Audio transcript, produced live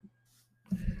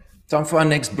Time for our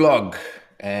next blog,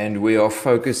 and we are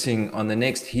focusing on the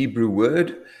next Hebrew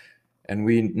word. And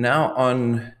we're now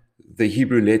on the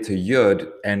Hebrew letter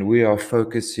Yod, and we are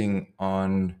focusing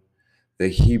on the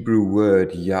Hebrew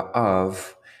word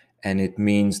Ya'av, and it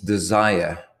means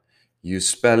desire. You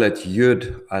spell it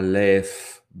Yud,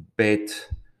 Aleph, Bet,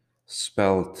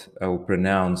 spelled or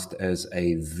pronounced as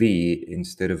a V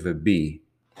instead of a B.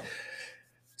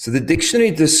 So the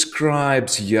dictionary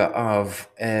describes Ya'av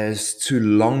as to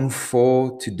long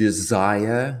for, to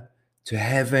desire, to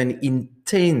have an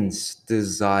intense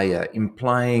desire,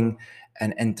 implying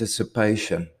an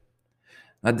anticipation.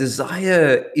 Now,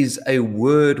 desire is a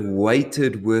word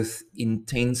weighted with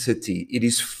intensity. It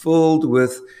is filled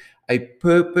with a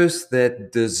purpose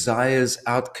that desires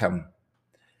outcome.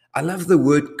 I love the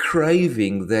word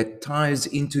craving that ties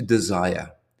into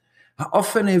desire. How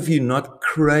often have you not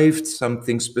craved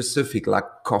something specific like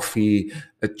coffee,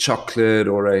 a chocolate,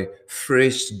 or a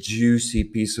fresh, juicy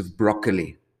piece of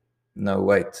broccoli? No,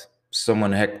 wait,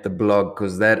 someone hacked the blog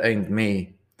because that ain't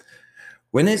me.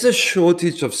 When there's a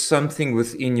shortage of something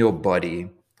within your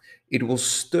body, it will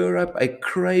stir up a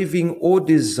craving or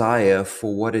desire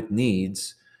for what it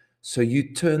needs, so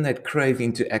you turn that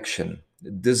craving to action.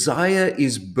 Desire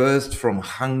is birthed from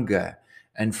hunger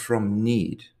and from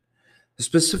need. A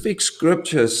specific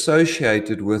scripture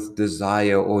associated with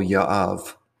desire or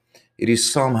Ya'av. It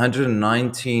is Psalm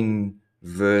 119,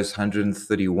 verse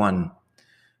 131.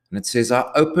 And it says, I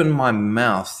open my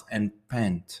mouth and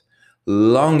pant,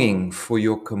 longing for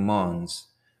your commands.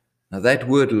 Now that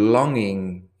word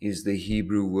longing is the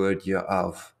Hebrew word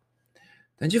Ya'av.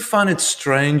 Don't you find it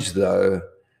strange, though,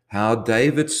 how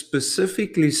David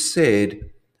specifically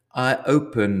said, I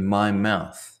open my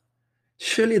mouth?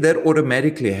 Surely that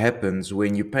automatically happens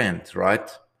when you pant, right?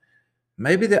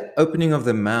 Maybe the opening of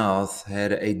the mouth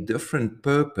had a different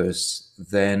purpose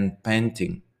than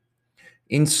panting.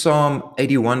 In Psalm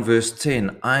 81, verse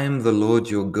 10, I am the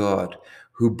Lord your God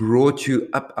who brought you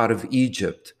up out of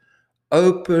Egypt.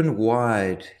 Open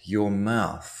wide your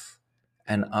mouth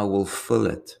and I will fill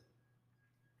it.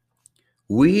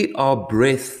 We are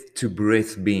breath to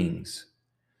breath beings.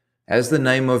 As the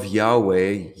name of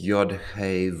Yahweh,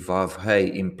 Yod-He,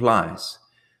 Vav-He, implies,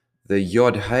 the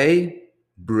Yod-He,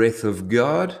 breath of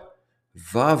God,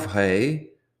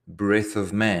 Vav-He, breath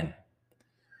of man.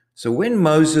 So when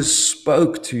Moses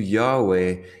spoke to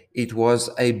Yahweh, it was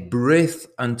a breath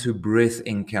unto breath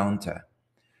encounter,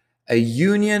 a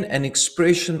union and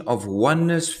expression of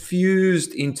oneness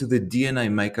fused into the DNA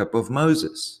makeup of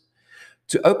Moses.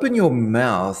 To open your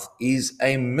mouth is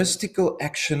a mystical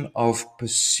action of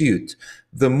pursuit.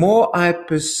 The more I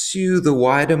pursue, the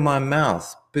wider my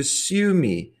mouth. Pursue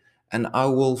me, and I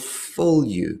will fill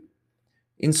you.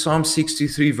 In Psalm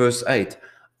 63, verse 8,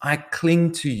 I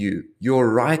cling to you. Your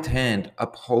right hand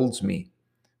upholds me.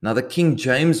 Now, the King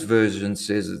James Version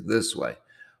says it this way: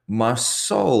 my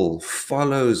soul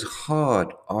follows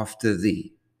hard after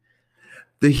thee.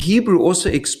 The Hebrew also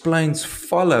explains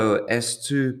follow as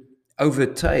to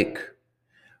overtake.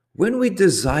 When we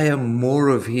desire more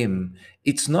of him,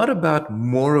 it's not about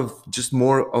more of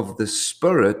the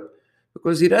Spirit,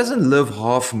 because he doesn't live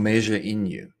half measure in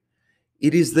you.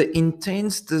 It is the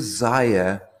intense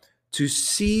desire to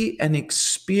see and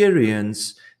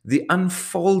experience the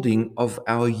unfolding of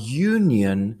our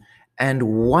union and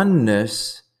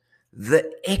oneness, the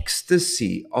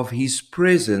ecstasy of his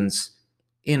presence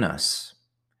in us.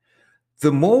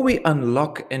 The more we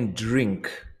unlock and drink,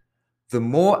 the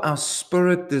more our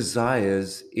spirit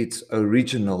desires its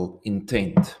original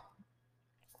intent.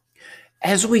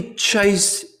 As we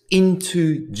chase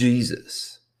into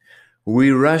Jesus,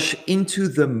 we rush into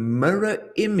the mirror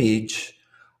image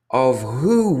of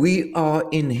who we are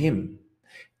in him.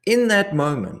 In that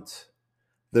moment,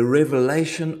 the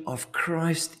revelation of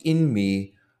Christ in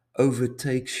me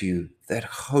overtakes you, that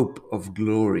hope of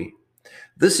glory.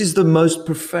 This is the most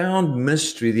profound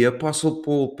mystery the Apostle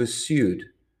Paul pursued.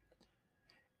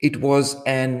 It was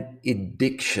an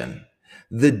addiction.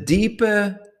 The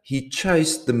deeper he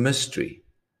chased the mystery,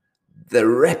 the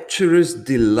rapturous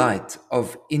delight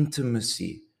of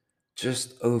intimacy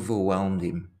just overwhelmed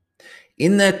him.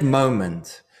 In that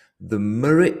moment, the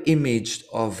mirror image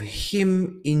of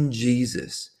him in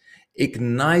Jesus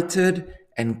ignited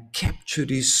and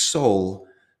captured his soul,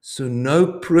 so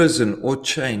no prison or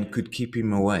chain could keep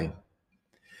him away.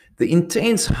 The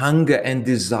intense hunger and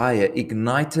desire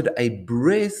ignited a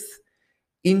breath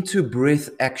into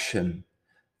breath action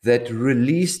that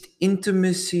released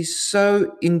intimacy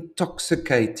so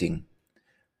intoxicating,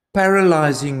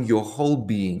 paralyzing your whole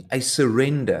being, a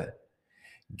surrender,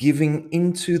 giving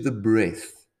into the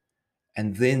breath,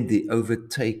 and then the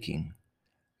overtaking,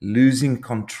 losing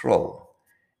control,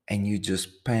 and you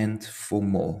just pant for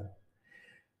more.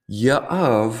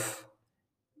 Ya'av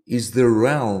is the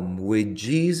realm where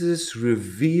Jesus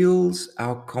reveals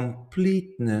our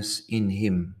completeness in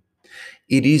him.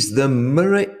 It is the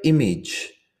mirror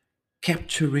image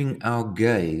capturing our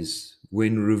gaze.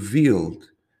 When revealed,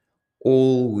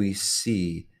 all we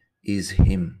see is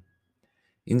him.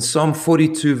 In Psalm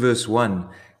 42 verse 1,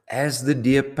 as the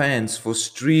deer pants for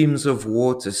streams of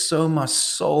water, so my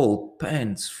soul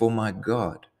pants for my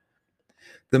God.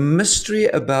 The mystery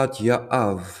about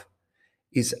Ya'av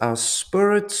is our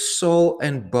spirit, soul,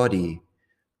 and body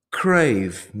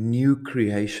crave new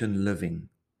creation living.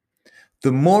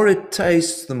 The more it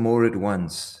tastes, the more it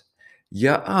wants.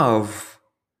 Ya'av,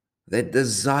 that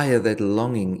desire, that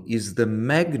longing, is the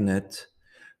magnet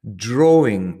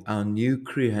drawing our new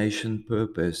creation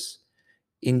purpose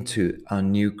into our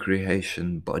new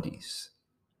creation bodies.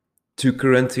 2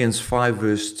 Corinthians 5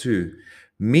 verse 2.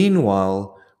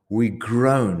 Meanwhile, we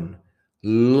groan,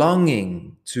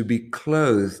 longing to be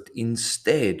clothed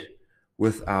instead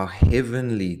with our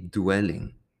heavenly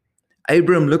dwelling.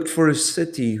 Abram looked for a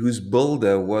city whose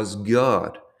builder was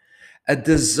God, a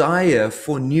desire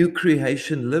for new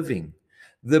creation living,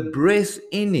 the breath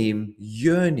in him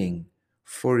yearning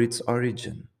for its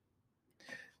origin.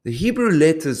 The Hebrew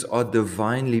letters are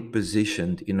divinely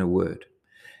positioned in a word.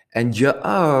 And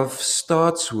Ya'av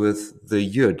starts with the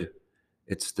Yud.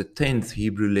 It's the 10th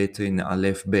Hebrew letter in the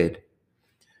Aleph Bet.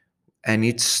 And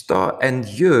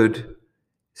Yud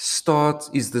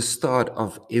is the start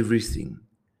of everything.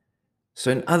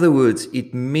 So in other words,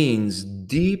 it means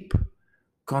deep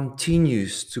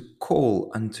continues to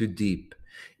call unto deep.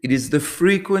 It is the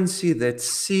frequency that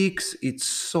seeks its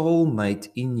soulmate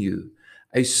in you,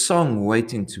 a song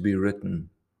waiting to be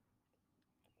written.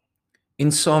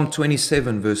 In Psalm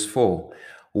 27 verse 4,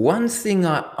 one thing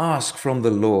I ask from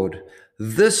the Lord,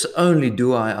 this only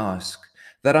do I ask,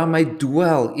 that I may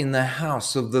dwell in the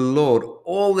house of the Lord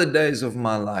all the days of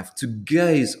my life, to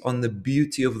gaze on the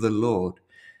beauty of the Lord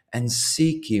and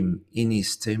seek him in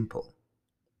his temple.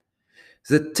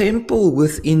 The temple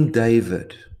within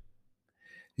David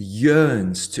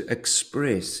yearns to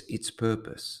express its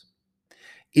purpose.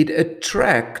 It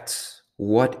attracts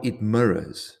what it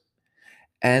mirrors.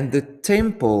 And the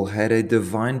temple had a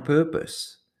divine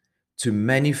purpose to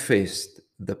manifest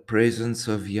the presence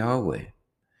of Yahweh.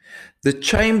 The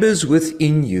chambers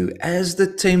within you, as the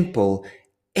temple,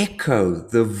 echo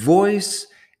the voice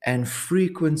and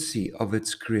frequency of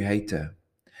its creator.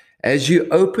 As you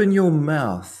open your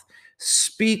mouth,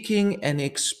 speaking and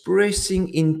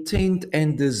expressing intent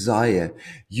and desire,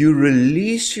 you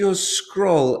release your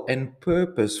scroll and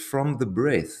purpose from the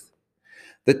breath.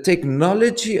 The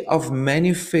technology of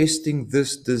manifesting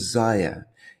this desire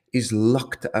is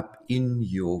locked up in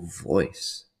your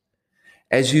voice.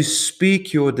 As you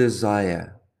speak your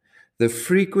desire, the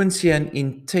frequency and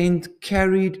intent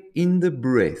carried in the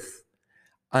breath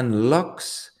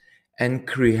unlocks and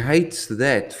creates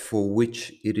that for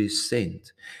which it is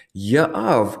sent.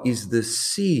 Ya'av is the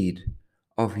seed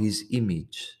of his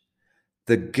image,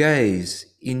 the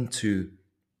gaze into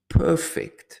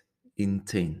perfect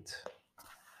intent.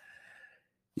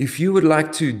 If you would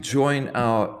like to join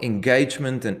our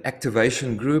engagement and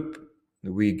activation group,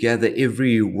 we gather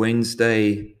every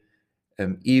Wednesday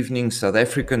evening South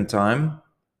African time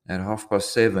at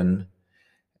 7:30,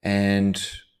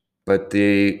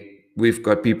 we've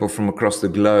got people from across the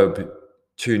globe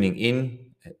tuning in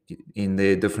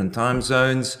their different time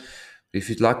zones. If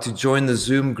you'd like to join the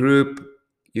Zoom group,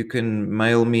 you can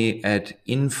mail me at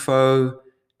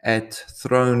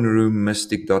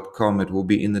info@throneroommystic.com. It will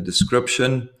be in the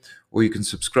description, or you can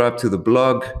subscribe to the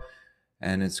blog,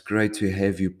 and it's great to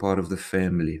have you part of the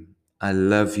family. I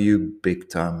love you big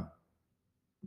time.